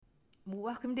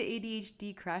Welcome to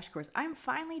ADHD Crash Course. I'm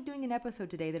finally doing an episode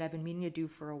today that I've been meaning to do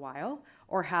for a while,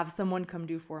 or have someone come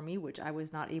do for me, which I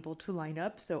was not able to line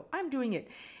up, so I'm doing it.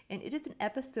 And it is an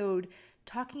episode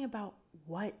talking about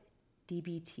what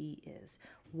DBT is.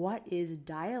 What is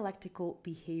Dialectical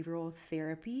Behavioral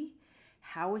Therapy?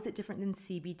 How is it different than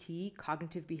CBT,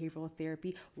 Cognitive Behavioral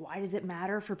Therapy? Why does it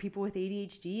matter for people with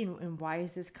ADHD? And why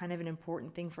is this kind of an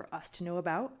important thing for us to know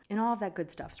about? And all of that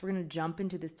good stuff. So we're going to jump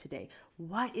into this today.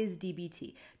 What is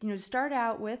DBT? To start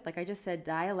out with, like I just said,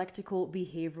 Dialectical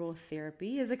Behavioral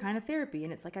Therapy is a kind of therapy,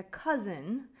 and it's like a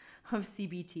cousin of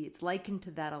CBT. It's likened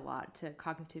to that a lot, to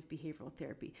Cognitive Behavioral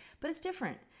Therapy. But it's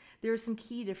different. There are some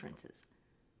key differences.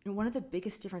 And one of the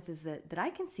biggest differences that I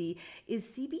can see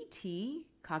is CBT,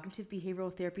 Cognitive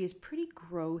Behavioral Therapy, is pretty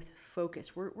growth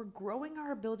focused. We're growing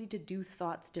our ability to do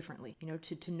thoughts differently,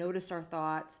 to notice our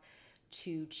thoughts,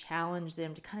 to challenge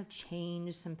them, to kind of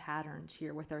change some patterns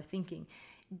here with our thinking.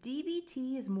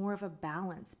 DBT is more of a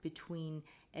balance between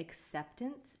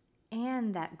acceptance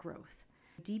and that growth.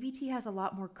 DBT has a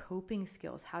lot more coping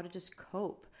skills, how to just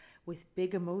cope with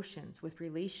big emotions, with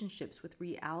relationships, with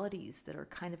realities that are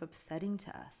kind of upsetting to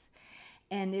us.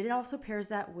 And it also pairs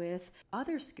that with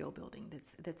other skill building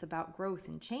that's about growth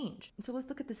and change. And so let's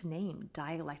look at this name,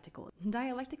 dialectical.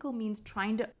 Dialectical means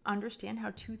trying to understand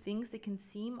how two things that can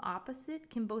seem opposite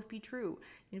can both be true.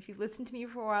 And if you've listened to me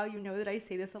for a while, you know that I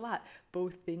say this a lot.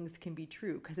 Both things can be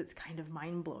true, because it's kind of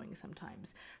mind-blowing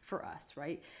sometimes for us,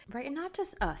 right? And not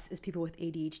just us as people with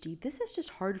ADHD. This is just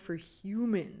hard for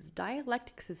humans.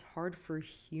 Dialectics is hard for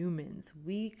humans.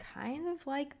 We kind of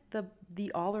like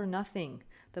the all or nothing,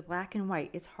 the black and white.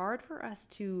 It's hard for us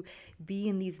to be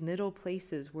in these middle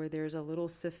places where there's a little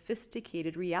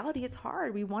sophisticated reality. It's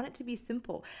hard. We want it to be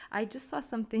simple. I just saw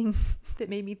something that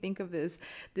made me think of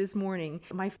this morning.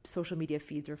 My social media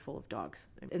feeds are full of dogs.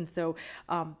 And so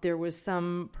there was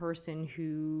some person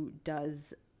who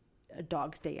does a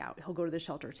dog's day out. He'll go to the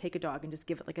shelter, take a dog and just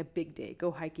give it like a big day.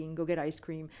 Go hiking, go get ice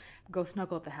cream, go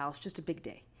snuggle at the house, just a big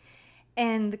day.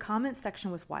 And the comment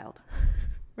section was wild.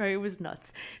 Right? It was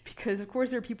nuts, because of course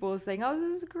there are people saying, oh,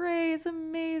 this is great, it's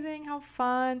amazing, how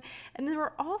fun. And there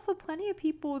were also plenty of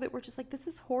people that were just like, this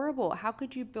is horrible. How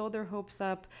could you build their hopes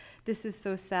up? This is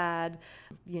so sad.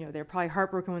 They're probably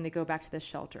heartbroken when they go back to the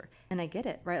shelter. And I get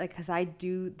it, right? Like, because I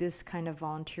do this kind of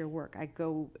volunteer work. I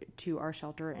go to our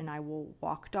shelter and I will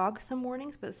walk dogs some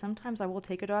mornings, but sometimes I will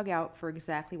take a dog out for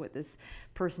exactly what this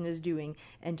person is doing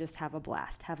and just have a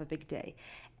blast, have a big day.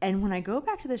 And when I go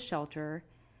back to the shelter,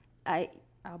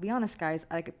 I'll be honest, guys,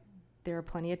 there are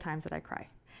plenty of times that I cry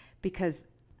because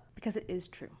it is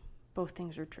true. Both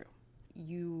things are true.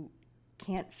 You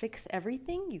can't fix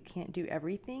everything. You can't do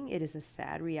everything. It is a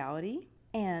sad reality,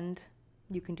 and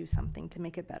you can do something to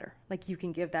make it better. Like, you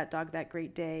can give that dog that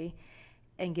great day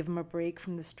and give him a break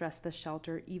from the stress of the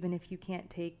shelter, even if you can't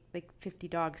take like 50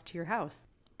 dogs to your house.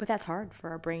 But that's hard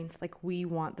for our brains. Like, we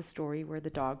want the story where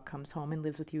the dog comes home and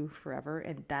lives with you forever.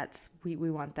 And we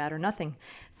want that or nothing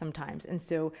sometimes. And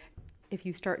so if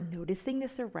you start noticing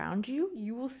this around you,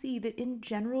 you will see that in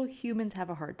general, humans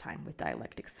have a hard time with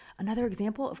dialectics. Another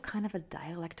example of kind of a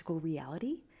dialectical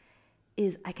reality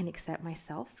is I can accept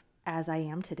myself as I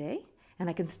am today, and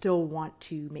I can still want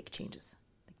to make changes.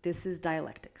 This is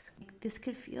dialectics. This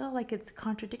could feel like it's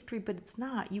contradictory, but it's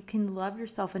not. You can love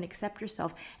yourself and accept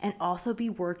yourself and also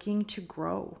be working to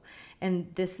grow.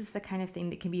 And this is the kind of thing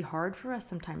that can be hard for us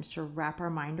sometimes to wrap our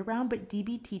mind around, but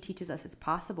DBT teaches us it's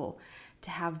possible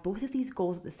to have both of these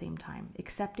goals at the same time,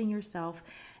 accepting yourself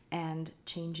and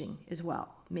changing as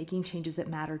well, making changes that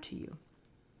matter to you.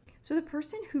 So the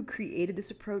person who created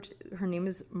this approach, her name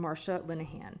is Marsha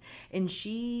Linehan, and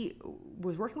she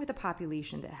was working with a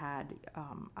population that had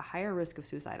a higher risk of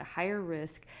suicide, a higher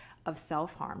risk of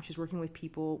self-harm. She was working with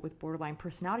people with borderline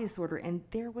personality disorder, and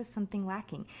there was something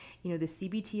lacking. The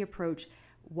CBT approach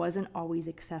wasn't always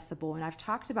accessible. And I've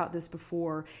talked about this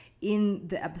before in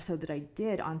the episode that I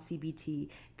did on CBT,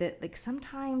 that like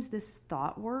sometimes this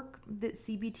thought work that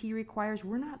CBT requires,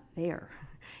 we're not there.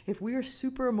 If we are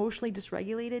super emotionally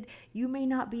dysregulated, you may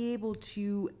not be able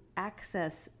to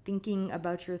access thinking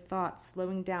about your thoughts,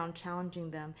 slowing down,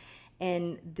 challenging them.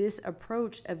 And this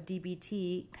approach of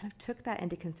DBT kind of took that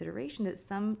into consideration, that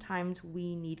sometimes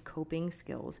we need coping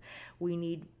skills. We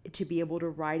need to be able to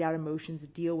ride out emotions,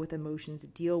 deal with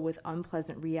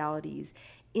unpleasant realities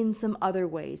in some other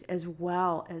ways, as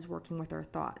well as working with our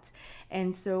thoughts.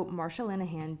 And so Marsha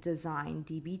Linehan designed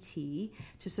DBT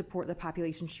to support the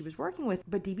population she was working with,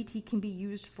 but DBT can be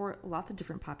used for lots of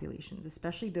different populations,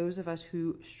 especially those of us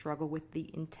who struggle with the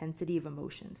intensity of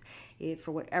emotions. If,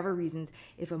 for whatever reasons,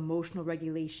 if emotional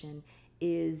regulation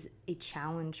is a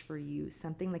challenge for you,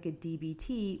 something like a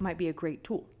DBT might be a great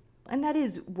tool. And that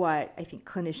is what I think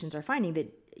clinicians are finding,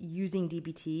 that using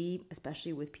DBT,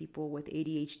 especially with people with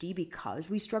ADHD, because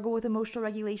we struggle with emotional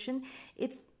regulation,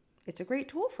 it's a great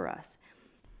tool for us.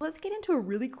 Let's get into a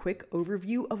really quick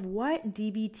overview of what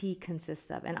DBT consists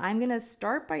of. And I'm going to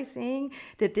start by saying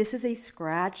that this is a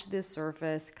scratch the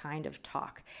surface kind of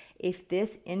talk. If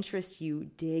this interests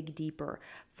you, dig deeper.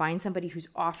 Find somebody who's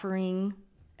offering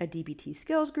a DBT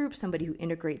skills group, somebody who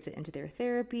integrates it into their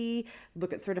therapy.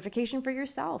 Look at certification for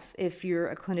yourself if you're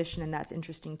a clinician and that's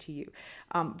interesting to you.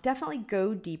 Definitely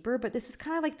go deeper, but this is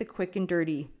kind of like the quick and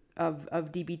dirty of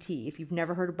DBT, if you've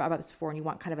never heard about this before and you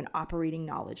want kind of an operating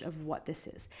knowledge of what this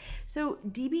is. So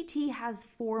DBT has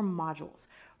 4 modules,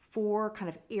 4 kind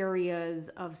of areas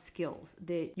of skills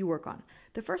that you work on.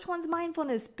 The first one's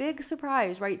mindfulness. Big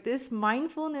surprise, right? This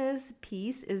mindfulness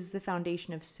piece is the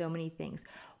foundation of so many things.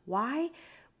 Why?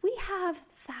 We have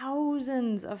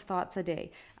thousands of thoughts a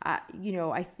day.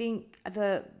 I think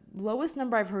the lowest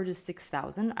number I've heard is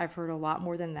 6,000. I've heard a lot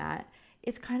more than that.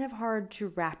 It's kind of hard to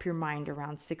wrap your mind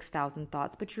around 6,000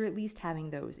 thoughts, but you're at least having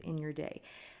those in your day.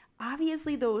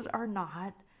 Obviously, those are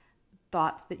not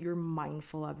thoughts that you're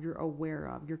mindful of, you're aware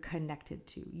of, you're connected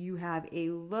to. You have a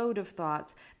load of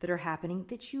thoughts that are happening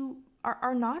that you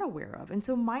are not aware of. And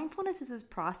so mindfulness is this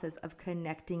process of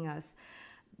connecting us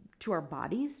to our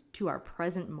bodies, to our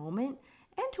present moment,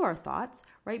 and to our thoughts,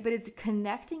 right? But it's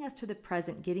connecting us to the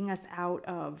present, getting us out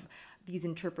of these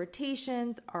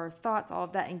interpretations, our thoughts, all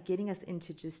of that, and getting us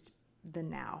into just the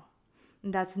now.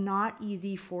 And that's not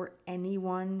easy for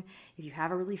anyone. If you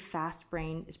have a really fast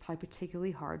brain, it's probably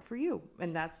particularly hard for you.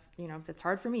 And that's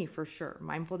hard for me for sure.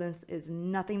 Mindfulness is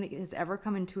nothing that has ever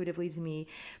come intuitively to me,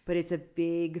 but it's a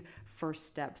big first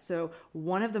step. So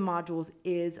one of the modules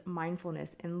is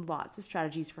mindfulness and lots of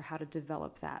strategies for how to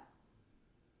develop that.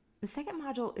 The second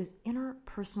module is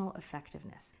interpersonal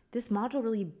effectiveness. This module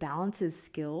really balances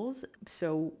skills.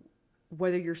 So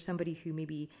whether you're somebody who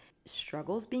maybe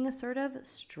struggles being assertive,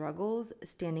 struggles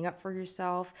standing up for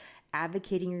yourself,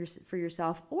 advocating for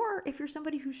yourself, or if you're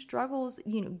somebody who struggles,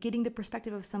 getting the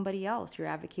perspective of somebody else, you're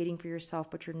advocating for yourself,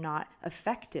 but you're not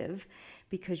effective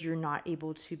because you're not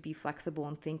able to be flexible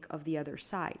and think of the other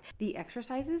side. The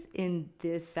exercises in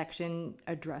this section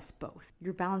address both.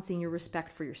 You're balancing your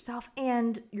respect for yourself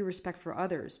and your respect for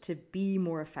others to be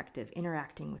more effective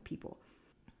interacting with people.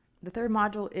 The third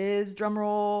module is,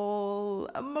 drumroll,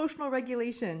 emotional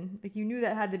regulation. Like you knew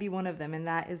that had to be one of them, and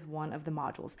that is one of the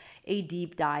modules, a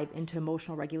deep dive into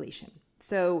emotional regulation.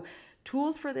 So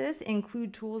tools for this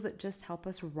include tools that just help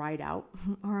us ride out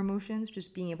our emotions,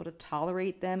 just being able to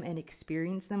tolerate them and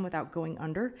experience them without going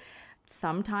under.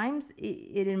 Sometimes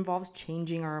it involves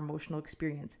changing our emotional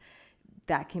experience.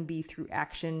 That can be through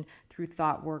action, through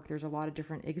thought work. There's a lot of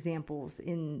different examples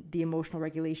in the emotional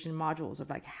regulation modules of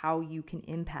like how you can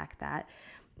impact that.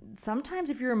 Sometimes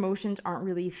if your emotions aren't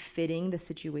really fitting the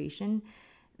situation,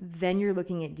 then you're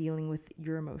looking at dealing with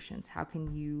your emotions. How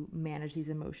can you manage these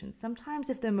emotions? Sometimes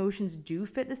if the emotions do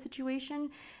fit the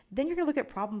situation, then you're going to look at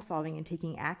problem solving and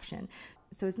taking action.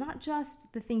 So it's not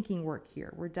just the thinking work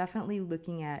here. We're definitely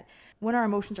looking at when our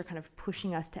emotions are kind of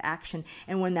pushing us to action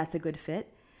and when that's a good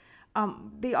fit.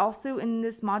 They also, in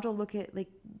this module, look at like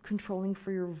controlling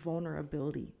for your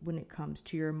vulnerability when it comes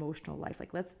to your emotional life.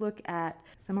 Like let's look at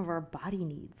some of our body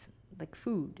needs, like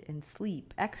food and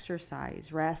sleep,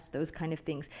 exercise, rest, those kind of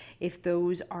things. If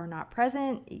those are not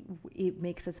present, it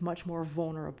makes us much more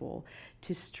vulnerable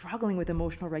to struggling with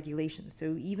emotional regulation.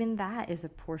 So even that is a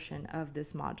portion of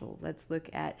this module. Let's look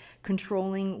at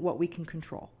controlling what we can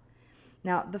control.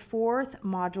 Now, the fourth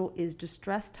module is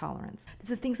distress tolerance.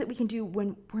 This is things that we can do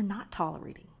when we're not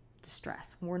tolerating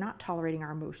distress, when we're not tolerating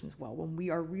our emotions well, when we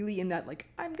are really in that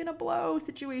like, I'm gonna blow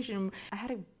situation. I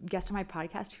had a guest on my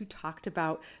podcast who talked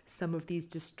about some of these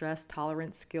distress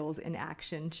tolerance skills in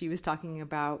action. She was talking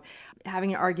about having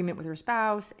an argument with her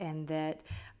spouse and that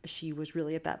she was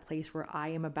really at that place where I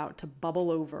am about to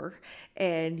bubble over.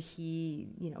 And he,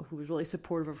 who was really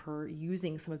supportive of her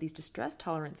using some of these distress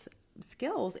tolerance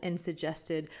skills and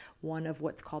suggested one of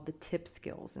what's called the TIP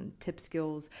skills. And TIP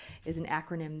skills is an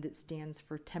acronym that stands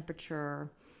for temperature,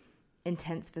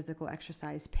 intense physical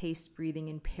exercise, paced breathing,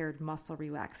 and paired muscle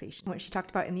relaxation. What she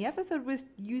talked about in the episode was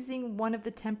using one of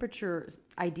the temperature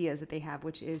ideas that they have,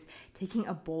 which is taking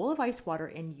a bowl of ice water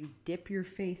and you dip your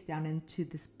face down into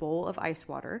this bowl of ice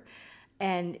water.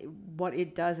 And what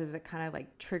it does is it kind of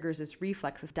like triggers this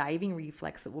reflex, this diving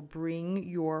reflex that will bring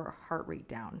your heart rate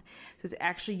down. So it's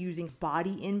actually using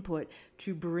body input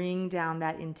to bring down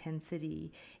that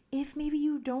intensity. If maybe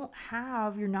you're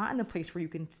not in the place where you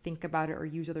can think about it or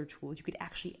use other tools, you could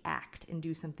actually act and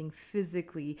do something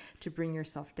physically to bring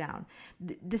yourself down.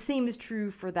 The same is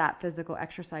true for that physical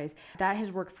exercise. That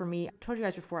has worked for me. I told you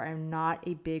guys before, I'm not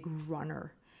a big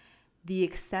runner. The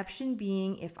exception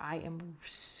being if I am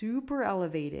super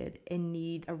elevated and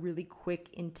need a really quick,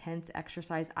 intense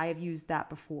exercise. I have used that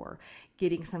before,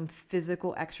 getting some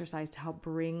physical exercise to help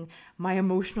bring my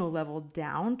emotional level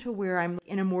down to where I'm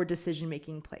in a more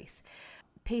decision-making place.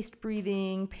 Paced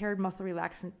breathing, paired muscle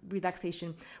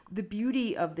relaxation. The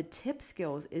beauty of the tip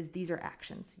skills is these are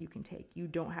actions you can take. You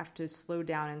don't have to slow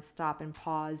down and stop and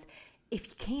pause if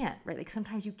you can't, right? Like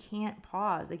sometimes you can't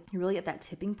pause, like you're really at that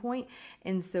tipping point.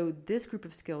 And so this group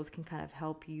of skills can kind of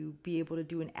help you be able to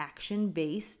do an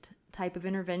action-based type of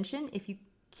intervention if you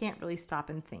can't really stop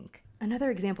and think. Another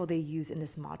example they use in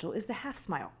this module is the half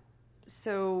smile.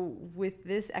 So with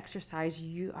this exercise,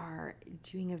 you are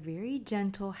doing a very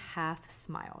gentle half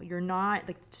smile. You're not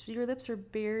like your lips are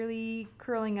barely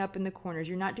curling up in the corners.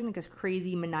 You're not doing like this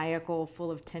crazy maniacal,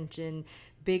 full of tension,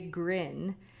 big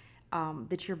grin.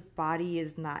 That your body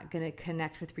is not going to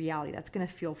connect with reality. That's going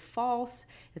to feel false.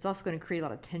 It's also going to create a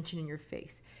lot of tension in your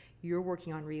face. You're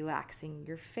working on relaxing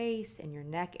your face and your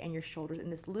neck and your shoulders in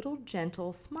this little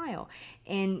gentle smile.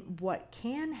 And what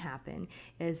can happen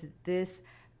is this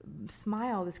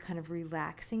smile, this kind of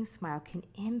relaxing smile, can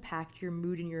impact your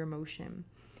mood and your emotion,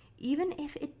 even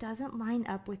if it doesn't line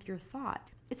up with your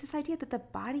thoughts. It's this idea that the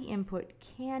body input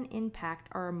can impact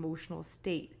our emotional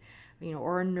state,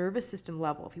 or our nervous system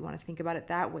level, if you want to think about it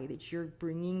that way, that you're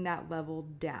bringing that level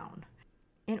down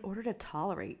in order to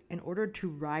tolerate, in order to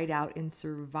ride out and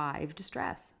survive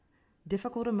distress,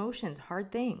 difficult emotions,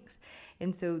 hard things.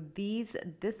 And so this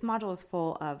module is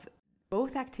full of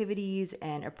both activities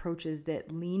and approaches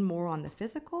that lean more on the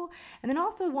physical, and then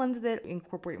also ones that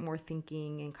incorporate more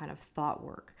thinking and kind of thought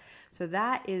work. So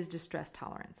that is distress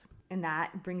tolerance. And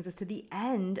that brings us to the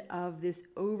end of this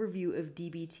overview of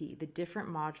DBT, the different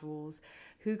modules,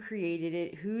 who created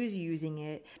it, who's using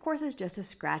it. Of course, it's just a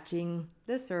scratching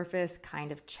the surface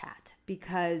kind of chat,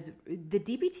 because the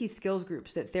DBT skills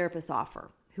groups that therapists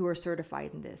offer who are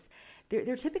certified in this,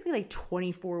 they're typically like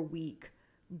 24-week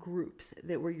groups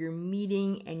where you're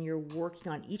meeting and you're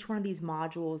working on each one of these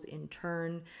modules in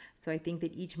turn. So I think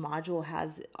that each module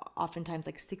has oftentimes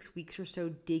like 6 weeks or so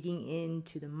digging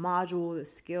into the module, the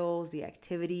skills, the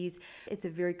activities. It's a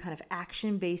very kind of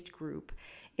action-based group.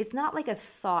 It's not like a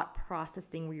thought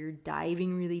processing where you're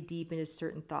diving really deep into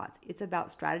certain thoughts. It's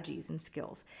about strategies and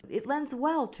skills. It lends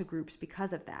well to groups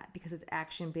because of that, because it's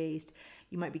action-based.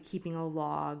 You might be keeping a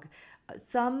log.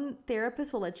 Some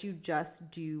therapists will let you just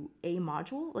do a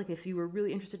module. Like if you were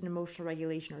really interested in emotional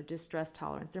regulation or distress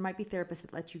tolerance, there might be therapists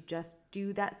that let you just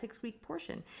do that 6-week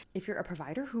portion. If you're a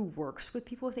provider who works with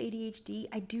people with ADHD,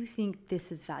 I do think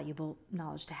this is valuable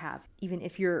knowledge to have. Even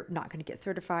if you're not going to get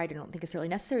certified, I don't think it's really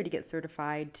necessary to get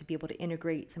certified to be able to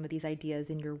integrate some of these ideas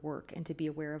in your work and to be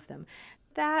aware of them.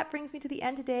 That brings me to the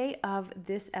end today of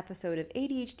this episode of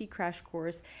ADHD Crash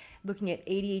Course, looking at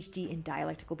ADHD and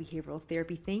dialectical behavioral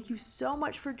therapy. Thank you so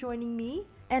much for joining me.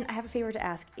 And I have a favor to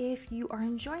ask. If you are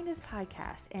enjoying this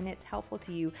podcast and it's helpful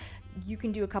to you, you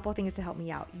can do a couple of things to help me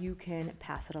out. You can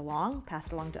pass it along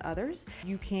to others.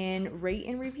 You can rate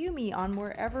and review me on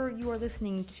wherever you are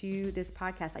listening to this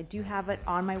podcast. I do have it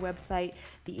on my website,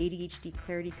 the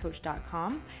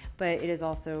ADHDclaritycoach.com, but it is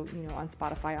also, on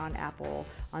Spotify, on Apple,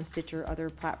 on Stitcher, other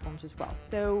platforms as well.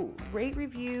 So rate,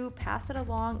 review, pass it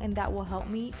along, and that will help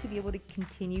me to be able to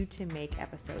continue to make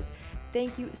episodes.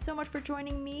 Thank you so much for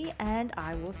joining me, and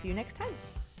I will see you next time.